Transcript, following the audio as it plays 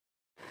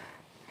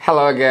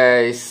Hello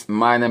guys,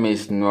 my name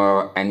is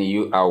Noor and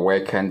you are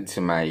welcome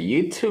to my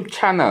YouTube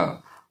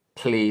channel.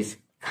 Please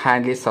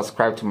kindly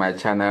subscribe to my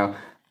channel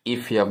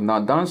if you have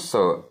not done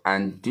so,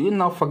 and do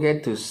not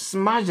forget to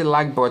smash the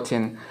like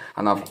button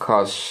and of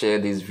course share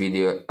this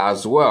video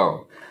as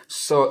well.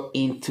 So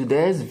in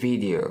today's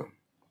video,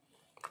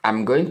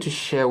 I'm going to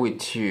share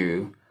with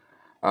you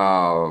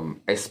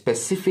a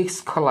specific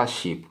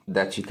scholarship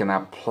that you can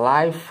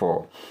apply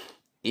for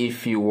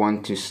if you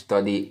want to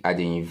study at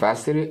the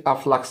University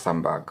of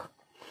Luxembourg.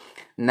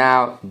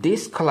 Now,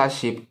 this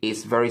scholarship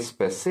is very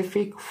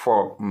specific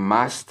for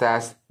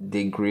master's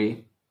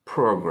degree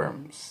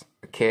programs,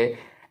 okay?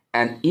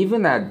 And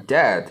even at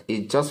that,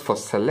 it's just for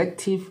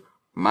selective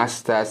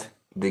master's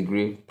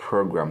degree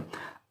program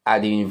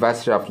at the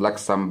University of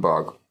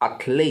Luxembourg,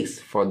 at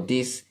least for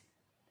this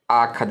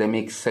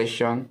academic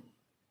session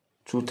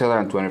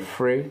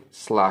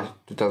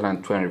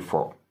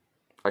 2023/2024,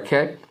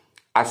 okay?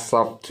 As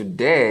of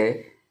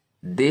today,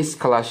 this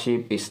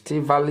scholarship is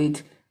still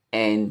valid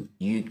and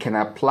you can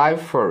apply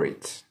for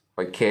it,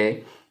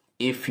 okay?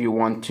 If you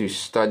want to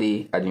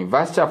study at the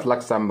University of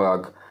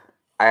Luxembourg,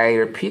 I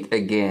repeat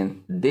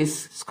again,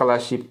 this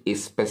scholarship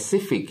is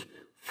specific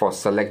for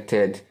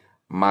selected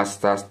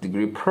master's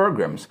degree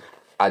programs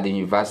at the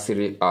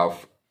University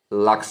of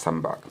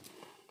Luxembourg.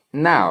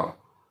 Now,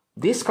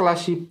 this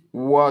scholarship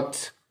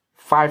worth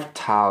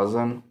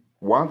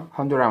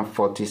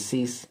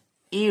 €5,146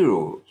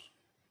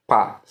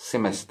 per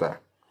semester.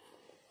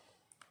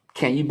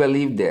 Can you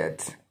believe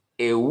that?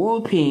 A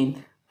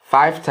whopping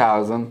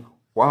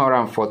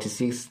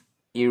 €5,146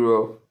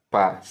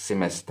 per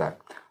semester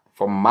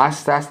for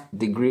master's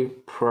degree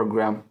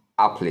program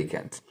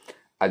applicants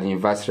at the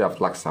University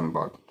of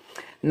Luxembourg.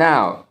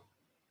 Now,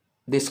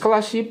 the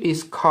scholarship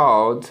is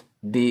called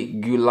the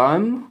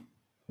Guillaume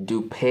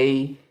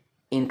Dupaix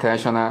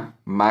International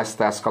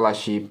Master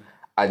Scholarship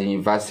at the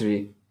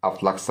University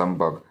of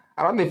Luxembourg.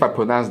 I don't know if I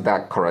pronounced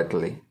that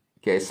correctly.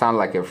 Okay, it sounds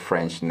like a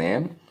French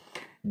name.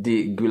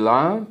 The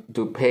Guillaume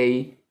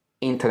Dupaix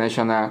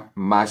International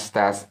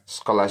Masters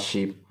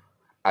Scholarship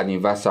at the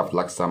University of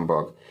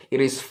Luxembourg.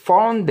 It is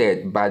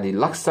funded by the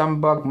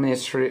Luxembourg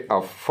Ministry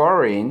of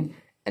Foreign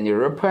and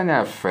European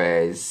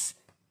Affairs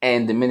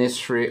and the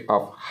Ministry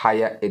of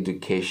Higher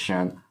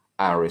Education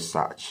and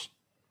Research.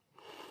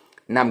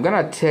 Now I'm going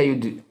to tell you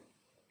the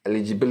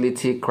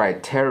eligibility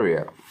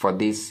criteria for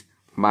this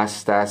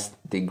master's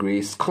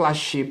degree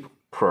scholarship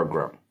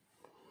program.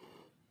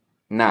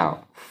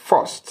 Now,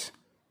 first,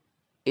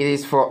 it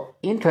is for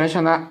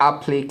international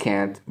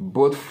applicants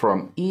both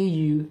from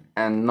EU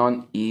and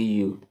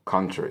non-EU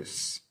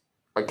countries.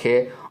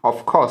 Okay,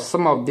 of course,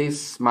 some of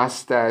these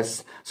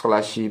master's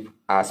scholarships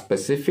are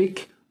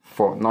specific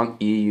for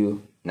non-EU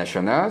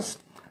nationals.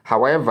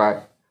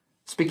 However,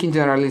 speaking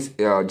generally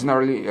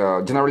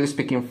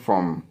speaking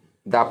from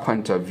that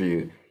point of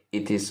view,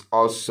 it is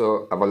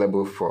also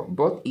available for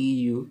both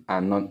EU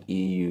and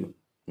non-EU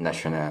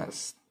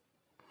nationals.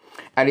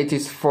 And it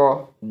is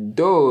for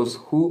those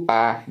who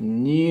are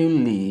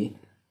newly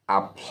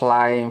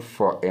applying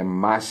for a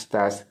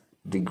master's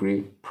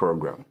degree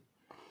program.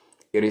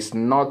 It is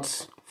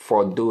not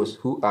for those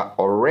who are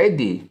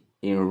already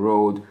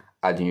enrolled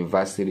at the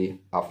University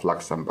of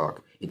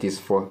Luxembourg. It is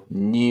for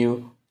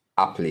new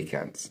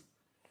applicants.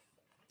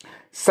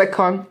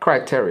 Second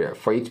criteria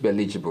for you to be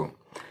eligible: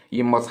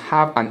 you must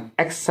have an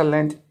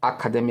excellent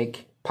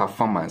academic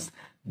performance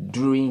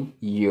during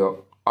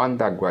your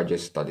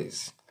undergraduate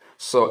studies.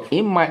 So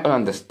in my own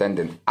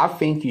understanding, I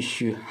think you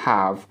should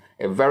have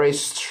a very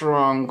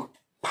strong,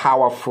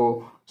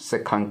 powerful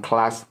second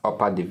class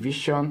upper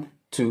division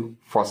to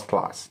first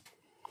class.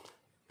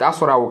 That's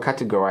what I will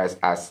categorize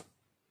as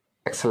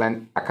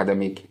excellent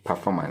academic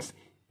performance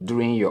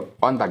during your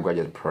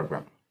undergraduate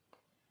program.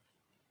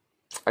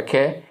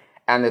 Okay?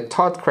 And the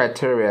third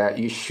criteria,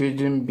 you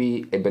shouldn't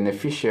be a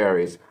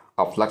beneficiary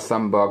of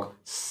Luxembourg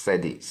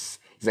CEDIS.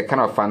 It's a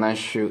kind of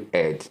financial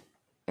aid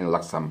in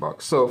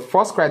Luxembourg. So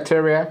first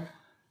criteria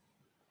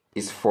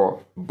is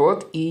for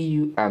both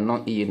EU and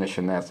non-EU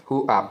nationals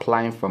who are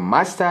applying for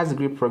master's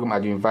degree program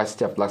at the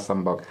University of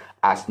Luxembourg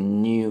as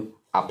new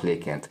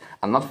applicants,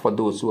 and not for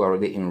those who are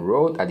already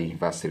enrolled at the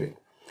university.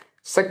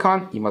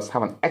 Second, you must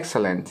have an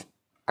excellent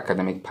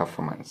academic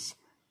performance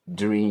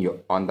during your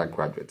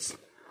undergraduates.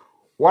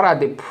 What are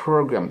the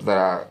programs that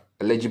are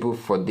eligible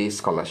for this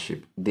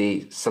scholarship?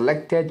 The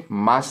selected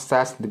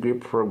master's degree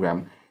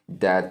program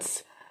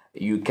that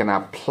you can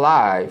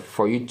apply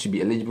for you to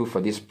be eligible for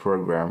this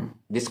program,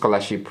 this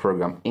scholarship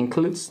program,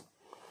 includes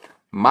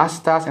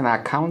Masters in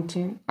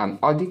Accounting and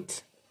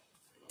Audit,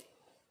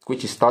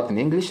 which is taught in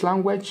English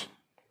language,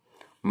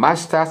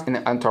 Masters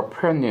in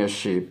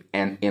Entrepreneurship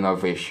and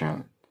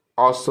Innovation,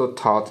 also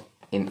taught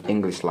in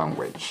English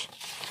language,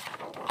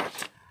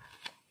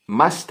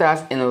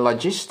 Masters in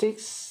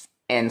Logistics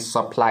and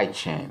Supply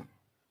Chain,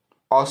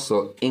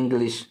 also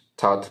English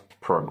taught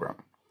program.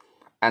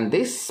 And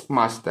this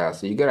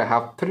master's, you gotta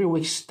have 3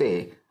 weeks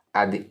stay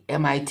at the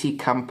MIT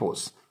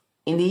campus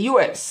in the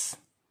US.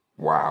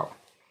 Wow.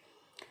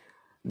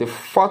 The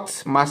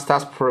fourth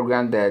master's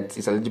program that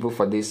is eligible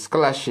for this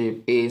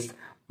scholarship is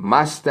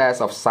Masters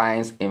of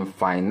Science in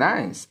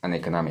Finance and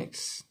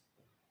Economics,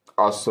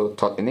 also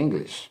taught in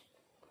English.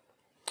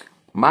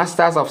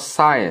 Masters of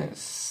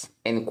Science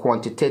in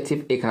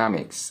Quantitative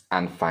Economics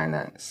and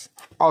Finance,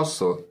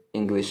 also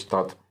English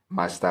taught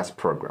master's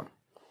program.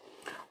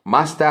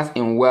 Masters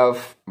in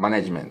Wealth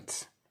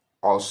Management,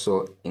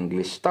 also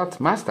English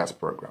taught master's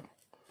program.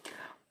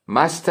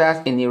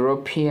 Masters in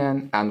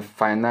European and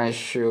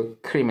Financial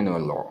Criminal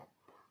Law.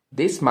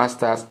 This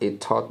master's is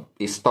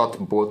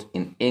taught both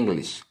in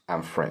English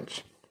and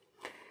French.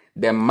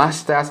 The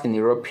Masters in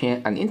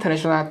European and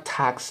International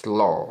Tax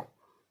Law,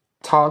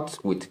 taught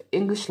with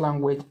English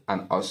language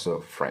and also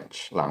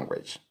French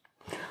language.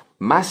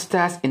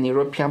 Masters in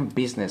European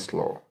Business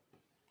Law,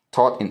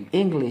 taught in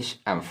English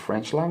and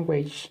French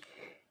language.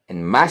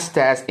 And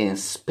Masters in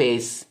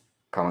Space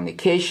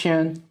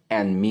Communication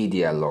and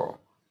Media Law,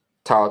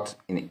 taught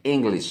in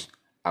English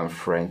and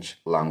French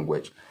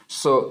language.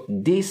 So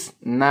these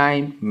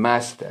 9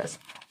 masters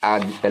are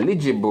the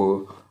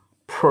eligible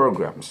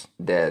programs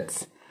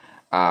that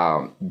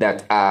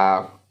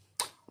are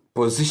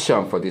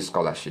positioned for this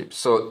scholarship.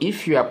 So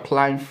if you are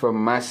applying for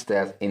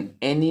masters in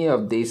any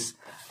of these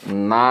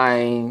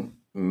 9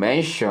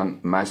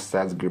 mentioned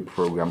master's degree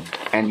program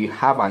and you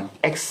have an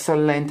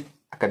excellent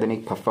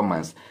academic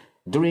performance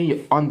during your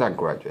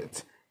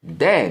undergraduate,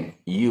 then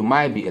you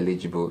might be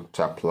eligible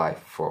to apply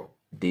for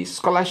the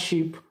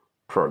scholarship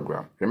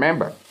program.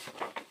 Remember,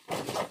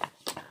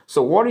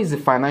 so what is the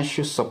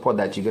financial support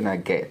that you're gonna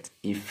get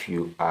if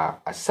you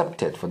are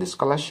accepted for the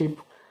scholarship?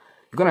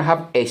 You're gonna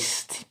have a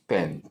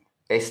stipend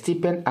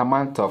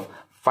amount of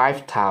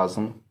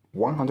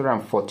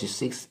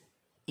 €5,146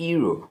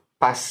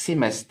 per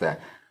semester,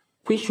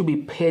 which will be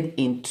paid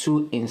in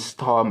 2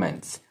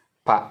 installments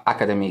per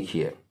academic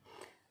year.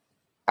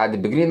 At the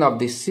beginning of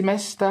the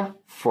semester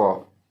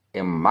for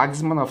a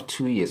maximum of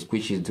 2 years,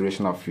 which is the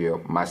duration of your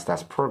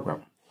master's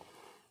program.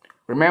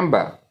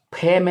 Remember,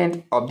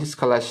 payment of this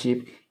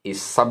scholarship is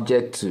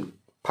subject to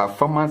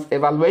performance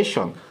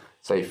evaluation.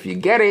 So if you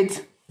get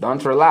it,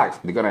 don't relax.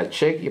 They're going to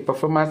check your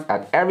performance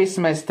at every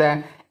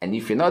semester, and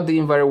if you're not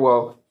doing very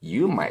well,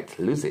 you might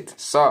lose it.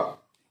 So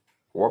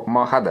work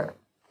more harder,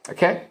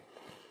 okay?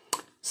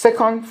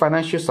 Second,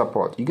 financial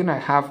support. You're going to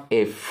have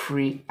a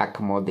free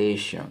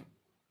accommodation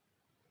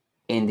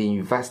in the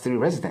university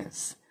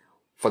residence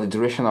for the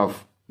duration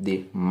of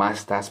the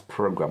master's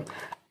program,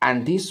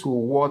 and this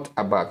will worth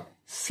about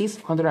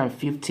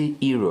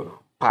 €650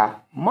 per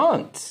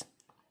month.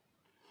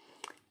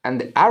 And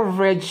the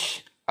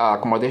average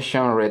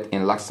accommodation rate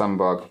in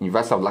Luxembourg,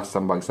 University of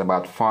Luxembourg, is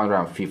about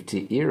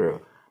 €450.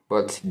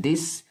 But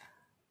this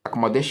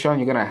accommodation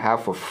you're gonna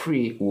have for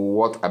free will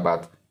worth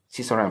about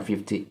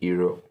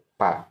 €650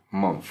 per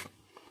month.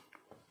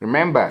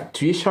 Remember,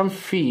 tuition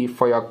fee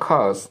for your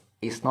course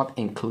is not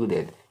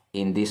included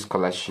in this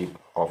scholarship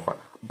offer.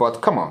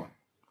 But come on,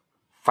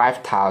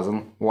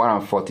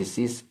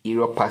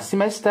 €5,146 per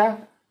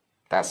semester?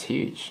 That's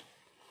huge.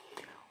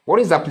 What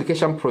is the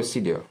application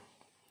procedure?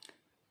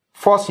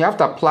 First, you have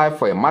to apply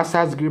for a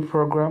master's degree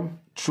program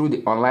through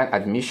the online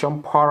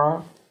admission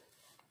portal.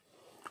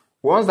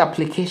 Once the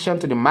application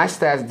to the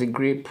master's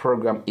degree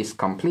program is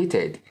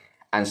completed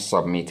and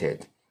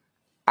submitted,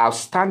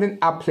 outstanding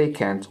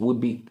applicants will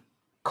be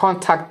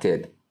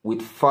contacted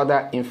with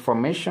further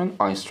information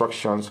or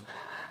instructions,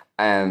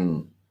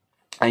 and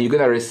you're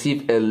going to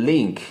receive a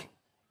link,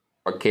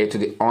 okay, to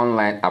the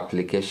online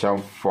application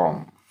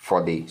form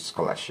for the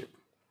scholarship.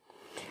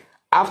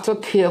 After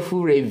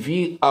careful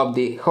review of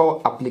the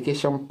whole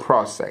application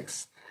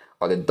process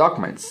or the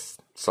documents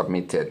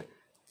submitted,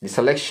 the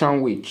selection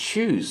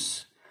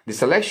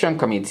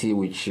committee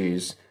will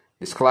choose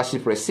the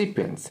scholarship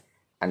recipients,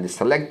 and the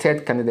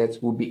selected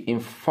candidates will be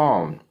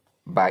informed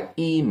by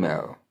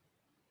email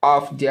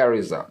of their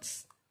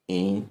results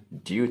in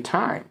due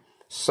time.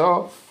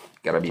 So,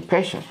 gotta be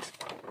patient.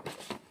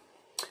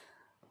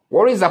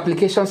 What is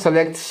application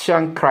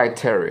selection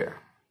criteria?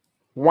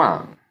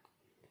 1.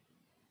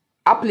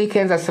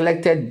 Applicants are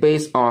selected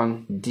based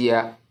on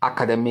their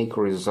academic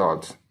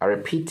results. I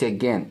repeat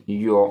again,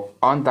 your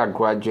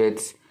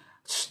undergraduate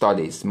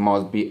studies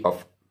must be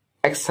of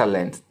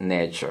excellent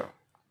nature.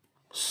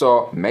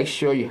 So make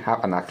sure you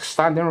have an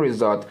outstanding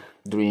result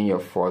during your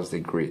first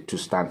degree to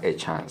stand a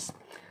chance.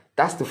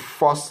 That's the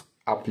first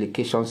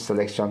application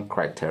selection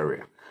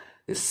criteria.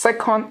 The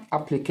second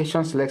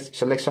application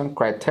selection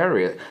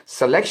criteria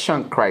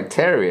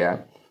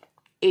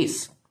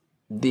is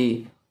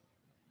the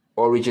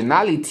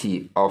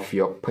originality of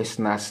your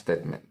personal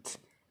statement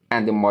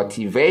and the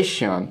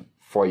motivation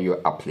for your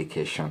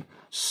application.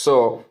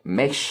 So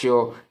make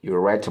sure you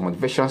write a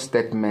motivation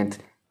statement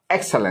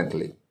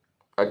excellently.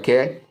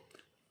 Okay?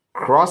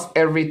 Cross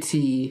every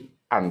T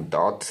and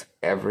dot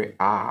every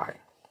I.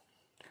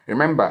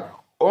 Remember,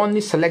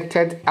 only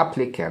selected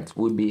applicants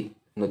will be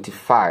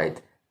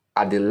notified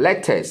at the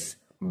latest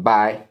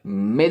by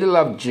middle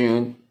of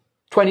June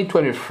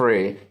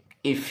 2023.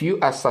 If you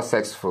are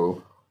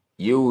successful,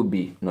 you will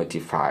be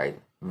notified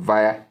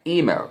via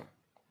email.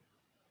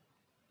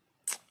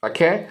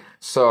 Okay,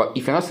 so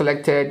if you're not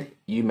selected,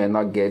 you may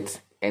not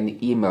get any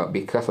email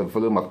because of the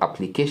volume of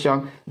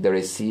application they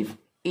receive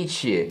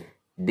each year.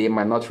 They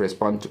might not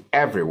respond to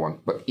everyone,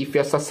 but if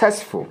you're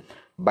successful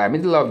by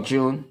middle of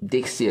June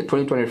this year,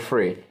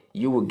 2023,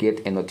 you will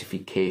get a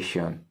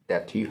notification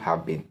that you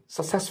have been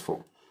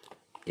successful.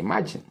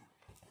 Imagine.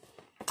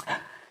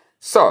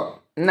 So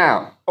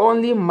now,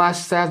 only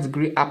master's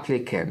degree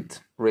applicants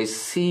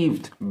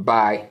received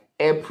by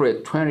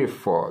April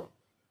 24th,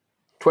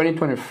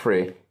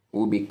 2023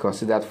 will be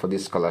considered for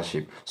this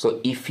scholarship. So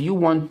if you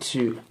want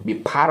to be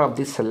part of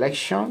this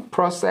selection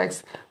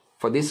process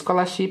for this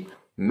scholarship,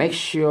 make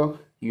sure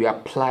you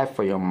apply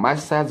for your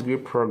master's degree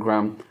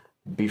program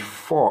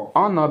before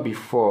or not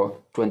before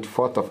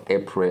 24th of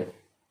April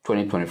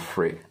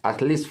 2023,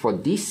 at least for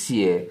this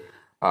year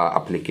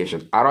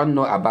application. I don't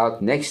know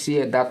about next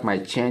year, that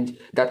might change,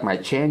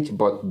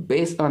 but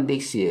based on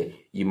this year,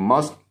 you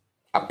must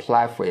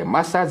apply for a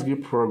master's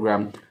degree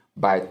program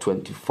by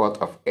 24th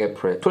of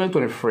April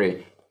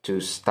 2023 to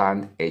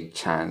stand a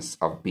chance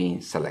of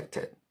being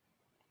selected.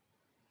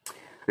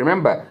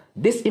 Remember,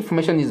 this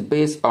information is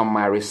based on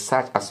my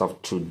research as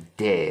of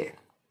today,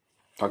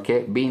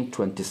 okay, being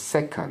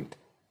 22nd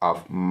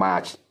of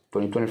March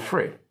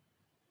 2023.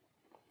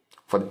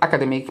 For the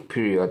academic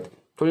period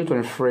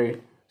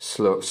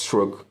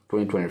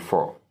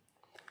 2023/2024.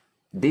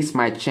 This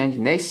might change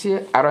next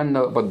year, I don't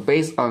know, but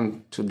based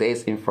on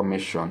today's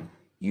information,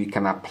 you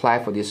can apply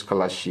for this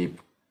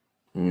scholarship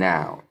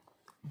now.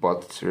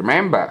 But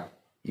remember,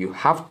 you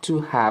have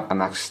to have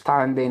an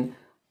outstanding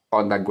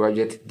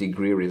undergraduate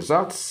degree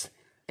results,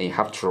 and you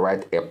have to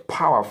write a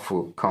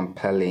powerful,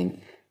 compelling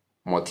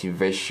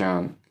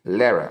motivation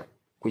letter,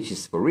 which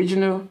is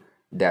original,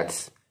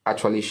 that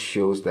actually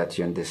shows that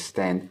you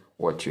understand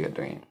what you are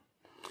doing.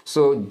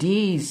 So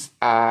this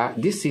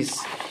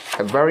is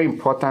a very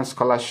important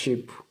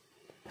scholarship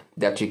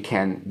that you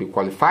can be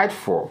qualified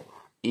for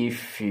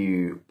if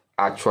you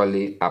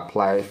actually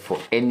apply for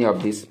any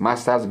of these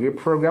master's degree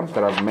programs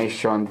that I've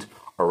mentioned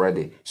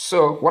already.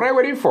 So what are you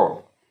waiting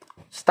for?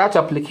 Start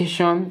your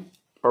application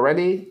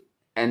already,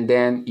 and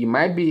then you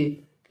might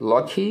be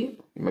lucky,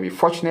 you might be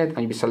fortunate, and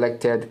you'll be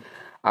selected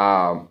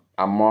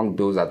among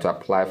those that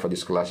apply for the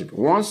scholarship.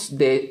 Once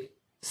they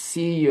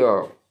see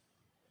your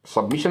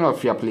submission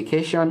of your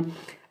application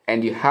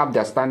and you have the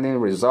outstanding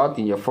result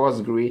in your first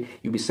degree,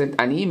 you'll be sent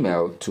an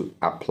email to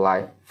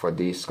apply for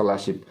the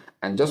scholarship,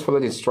 and just follow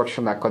the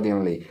instruction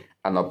accordingly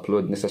and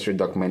upload necessary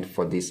document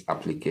for this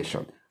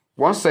application.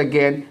 Once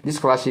again, this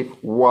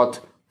scholarship worth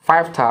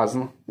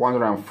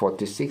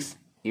 €5,146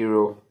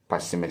 per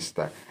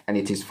semester, and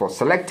it is for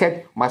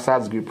selected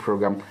master's degree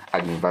program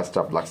at the University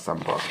of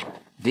Luxembourg.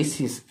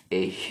 This is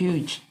a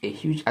huge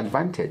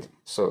advantage.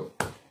 So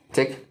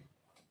take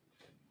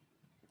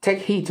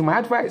heed to my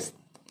advice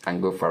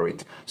and go for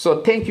it.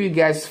 So thank you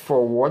guys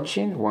for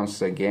watching.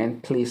 Once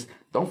again, please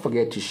don't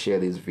forget to share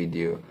this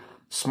video,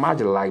 smash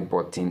the like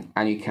button,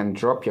 and you can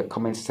drop your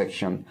comment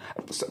section.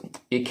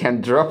 You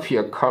can drop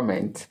your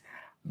comment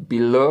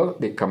below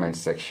the comment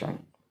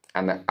section,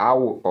 and I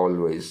will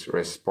always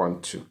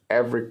respond to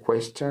every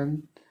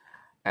question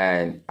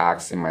and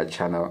ask in my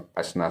channel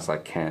as soon as I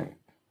can.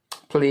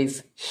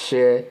 Please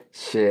share,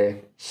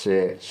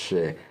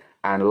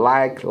 and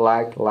like.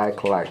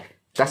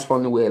 That's the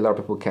only way a lot of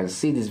people can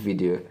see this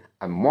video,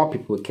 and more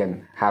people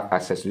can have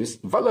access to this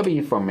valuable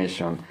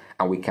information,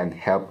 and we can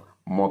help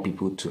more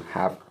people to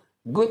have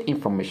good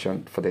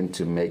information for them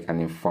to make an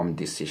informed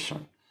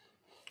decision.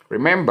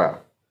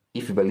 Remember,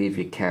 if you believe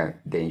you can,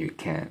 then you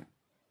can.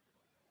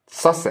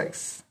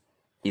 Success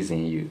is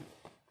in you.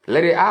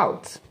 Let it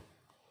out.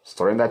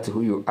 Surrender to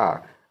who you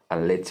are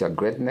and let your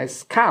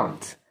greatness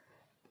count.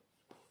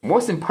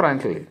 Most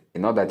importantly,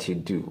 in all that you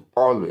do,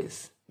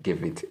 always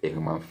give it a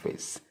human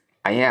face.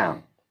 I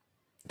am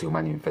the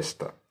Human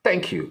Investor.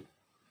 Thank you,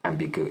 and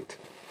be good.